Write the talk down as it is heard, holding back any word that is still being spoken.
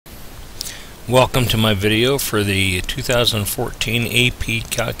Welcome to my video for the 2014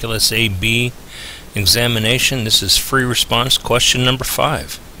 AP Calculus AB examination. This is free response question number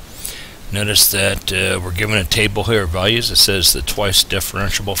 5. Notice that we're given a table here of values. It says the twice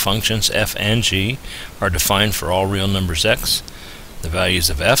differentiable functions f and g are defined for all real numbers x. The values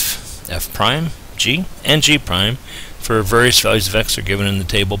of f prime, g, and g prime for various values of x are given in the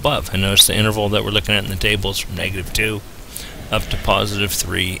table above. And notice the interval that we're looking at in the table is from -2 up to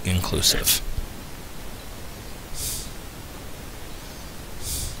 +3 inclusive.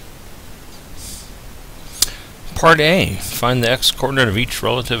 Part A, find the x-coordinate of each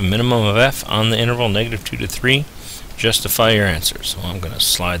relative minimum of f on the interval -2 to 3. Justify your answers. So I'm going to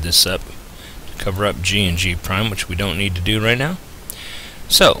slide this up to cover up g and g prime, which we don't need to do right now.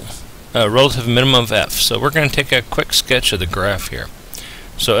 So, relative minimum of f. So we're going to take a quick sketch of the graph here.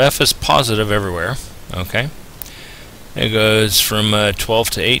 So f is positive everywhere. Okay. It goes from 12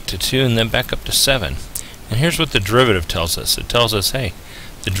 to 8 to 2 and then back up to 7. And here's what the derivative tells us. It tells us, hey,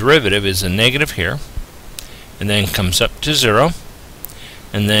 the derivative is a negative here, and then comes up to 0,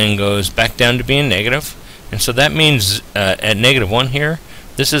 and then goes back down to being negative. And so that means at -1 here,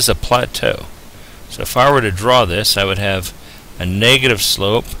 this is a plateau. So if I were to draw this, I would have a negative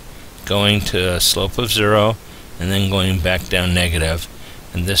slope going to a slope of 0, and then going back down negative,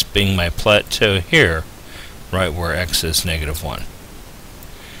 and this being my plateau here, right where x is -1.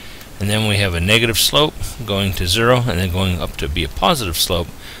 And then we have a negative slope going to 0, and then going up to be a positive slope.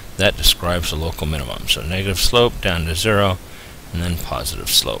 That describes the local minimum. So negative slope down to 0, and then positive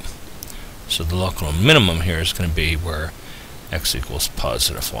slope. So the local minimum here is going to be where x equals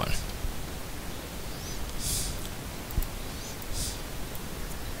 +1.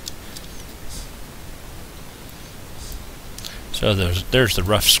 So there's the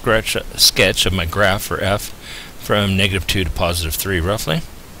rough sketch of my graph for f from -2 to +3 roughly.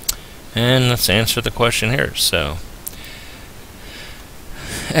 And let's answer the question here. So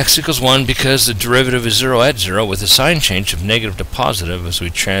x equals 1 because the derivative is 0 at 0 with a sign change of negative to positive as we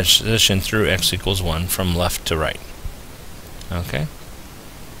transition through x equals 1 from left to right. Okay?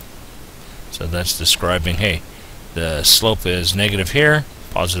 So that's describing, hey, the slope is negative here,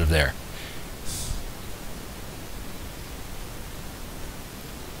 positive there.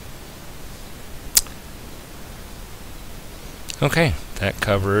 Okay, that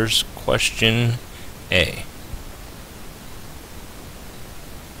covers question A.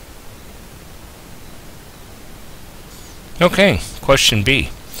 Okay, question B.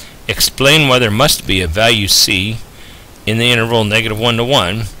 Explain why there must be a value c in the interval -1 to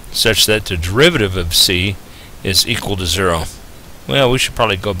 1 such that the derivative of c is equal to 0. Well, we should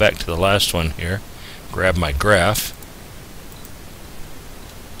probably go back to the last one here. Grab my graph.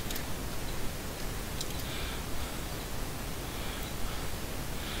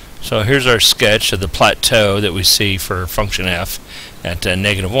 So here's our sketch of the plateau that we see for function f at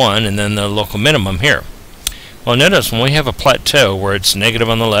 -1, and then the local minimum here. Well, notice when we have a plateau where it's negative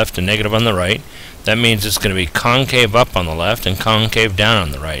on the left and negative on the right, that means it's going to be concave up on the left and concave down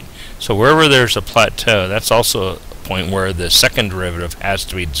on the right. So wherever there's a plateau, that's also a point where the second derivative has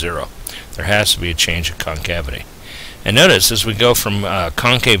to be 0. There has to be a change of concavity. And notice as we go from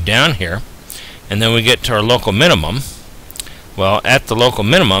concave down here, and then we get to our local minimum, well, at the local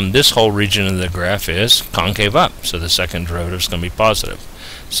minimum, this whole region of the graph is concave up, so the second derivative is going to be positive.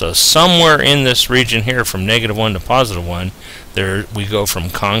 So somewhere in this region here from -1 to +1, there we go from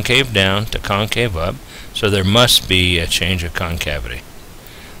concave down to concave up, so there must be a change of concavity.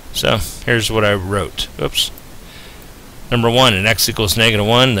 So here's what I wrote. Oops. Number 1, in x equals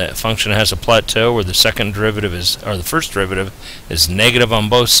 -1, the function has a plateau where the second derivative is, or the first derivative is negative on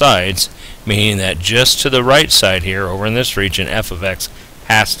both sides, meaning that just to the right side here, over in this region, f of x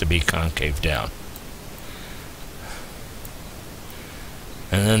has to be concave down.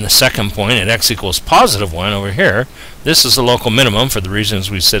 And then the second point, at x equals +1 over here, this is the local minimum for the reasons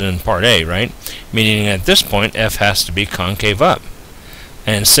we said in part A, right? Meaning at this point, f has to be concave up.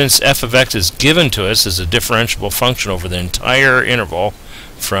 And since f of x is given to us as a differentiable function over the entire interval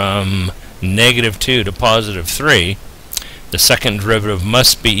from -2 to +3, the second derivative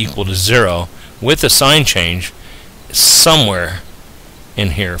must be equal to 0 with a sign change somewhere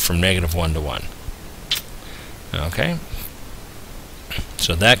in here from -1 to 1. Okay?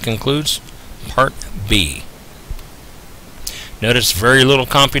 So that concludes part B. Notice very little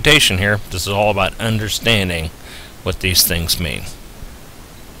computation here. This is all about understanding what these things mean.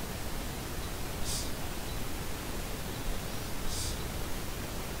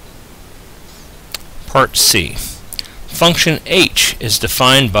 Part C. Function h is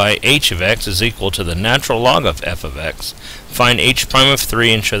defined by h of x is equal to the natural log of f of x Find h prime of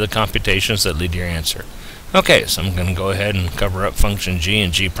 3 and show the computations that lead to your answer. Okay, so I'm going to go ahead and cover up function g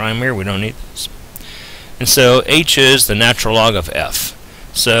and g prime here. We don't need this. And so h is the natural log of f.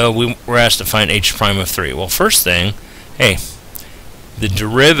 So we're asked to find h prime of 3. Well, first thing, hey, the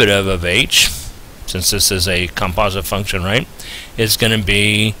derivative of h, since this is a composite function, right, is going to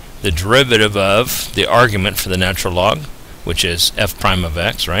be the derivative of the argument for the natural log, which is f prime of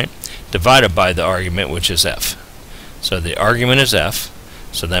x, right, divided by the argument, which is f. So the argument is f,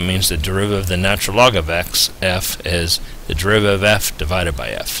 so that means the derivative of the natural log of x, f, is the derivative of f divided by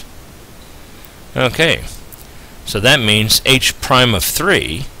f. Okay, so that means h prime of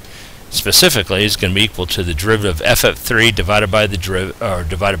 3 specifically is going to be equal to the derivative of f at 3 divided by the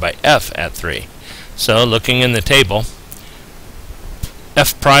divided by f at 3. So looking in the table,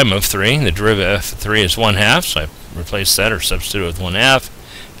 f prime of 3, the derivative of f of 3 is 1/2, so I replace that or substitute with 1/2.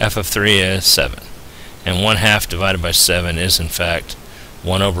 F of 3 is 7. And 1/2 divided by 7 is in fact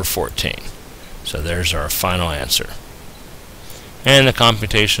 1/14. So there's our final answer. And the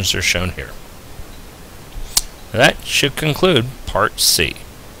computations are shown here. That should conclude Part C.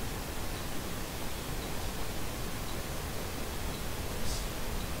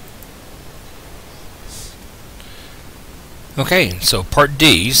 Okay, so Part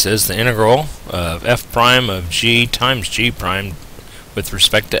D says the integral of f prime of g times g prime with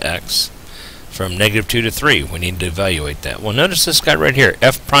respect to x from -2 to 3. We need to evaluate that. Well, notice this guy right here,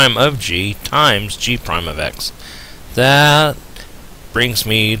 f prime of g times g prime of x. That brings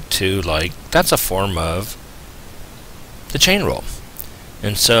me to, like, that's a form of the chain rule.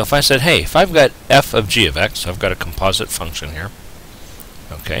 And so if I said, hey, if I've got f of g of x, so I've got a composite function here.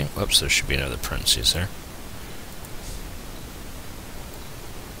 Okay, whoops, there should be another parentheses there.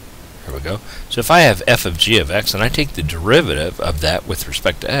 Here we go. So if I have f of g of x and I take the derivative of that with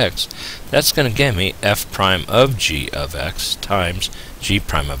respect to x, that's going to give me f prime of g of x times g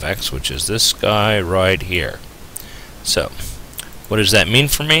prime of x, which is this guy right here. So what does that mean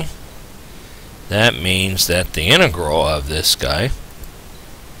for me? That means that the integral of this guy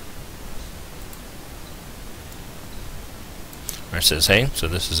where it says, hey, so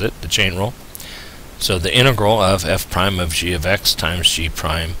this is it, the chain rule. So the integral of f prime of g of x times g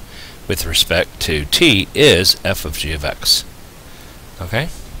prime with respect to t is f of g of x. Okay?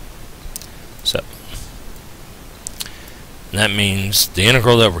 So that means the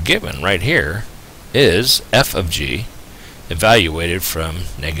integral that we're given right here is f of g evaluated from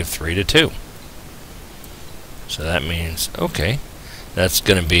 -3 to 2. So that means, okay, that's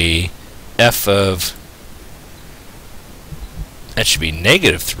going to be f of, that should be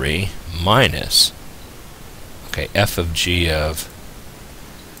 -3 minus, okay, f of g of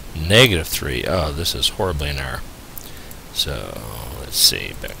 -3. Oh, this is horribly in error. So let's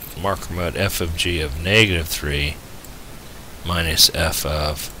see, back to marker mode, f of g of -3 minus f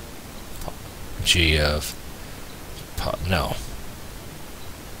of g of, no.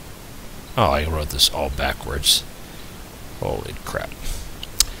 Oh, I wrote this all backwards. Holy crap.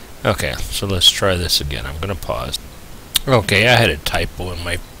 Okay, so let's try this again. I'm going to pause. Okay, I had a typo in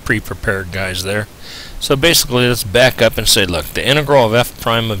my pre-prepared guys there. So basically, let's back up and say, look, the integral of f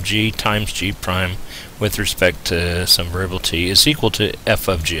prime of g times g prime with respect to some variable t is equal to f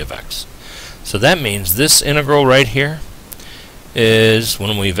of g of x. So that means this integral right here is,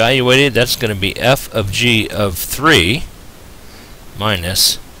 when we evaluate it, that's going to be f of g of 3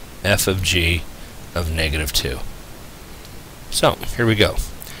 minus f of g of -2. So here we go.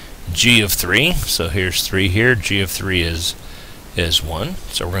 G of 3, so here's 3 here, g of 3 is 1,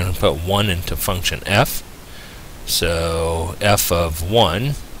 so we're going to put 1 into function f. So f of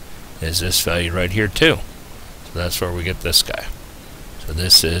 1 is this value right here too. So that's where we get this guy. So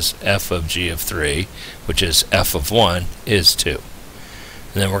this is f of g of 3, which is f of 1 is 2.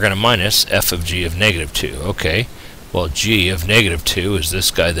 And then we're going to minus f of g of -2. Okay, well, g of -2 is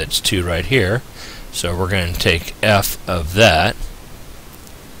this guy that's 2 right here. So we're going to take f of that.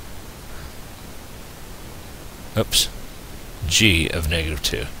 Oops. G of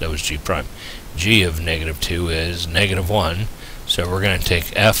 -2. That was g prime. G of -2 is -1. So we're going to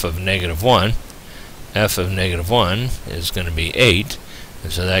take f of -1. F of -1 is going to be 8.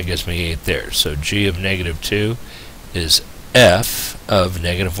 And so that gives me 8 there. So g of -2 is f of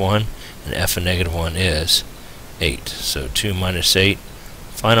 -1. And f of -1 is 8. So 2 minus 8.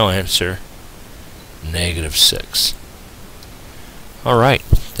 Final answer, -6. Alright,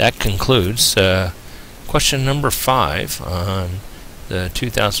 that concludes question number 5 on the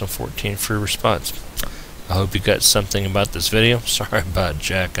 2014 free response. I hope you got something about this video. Sorry about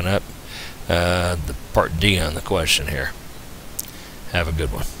jacking up the part D on the question here. Have a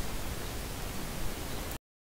good one.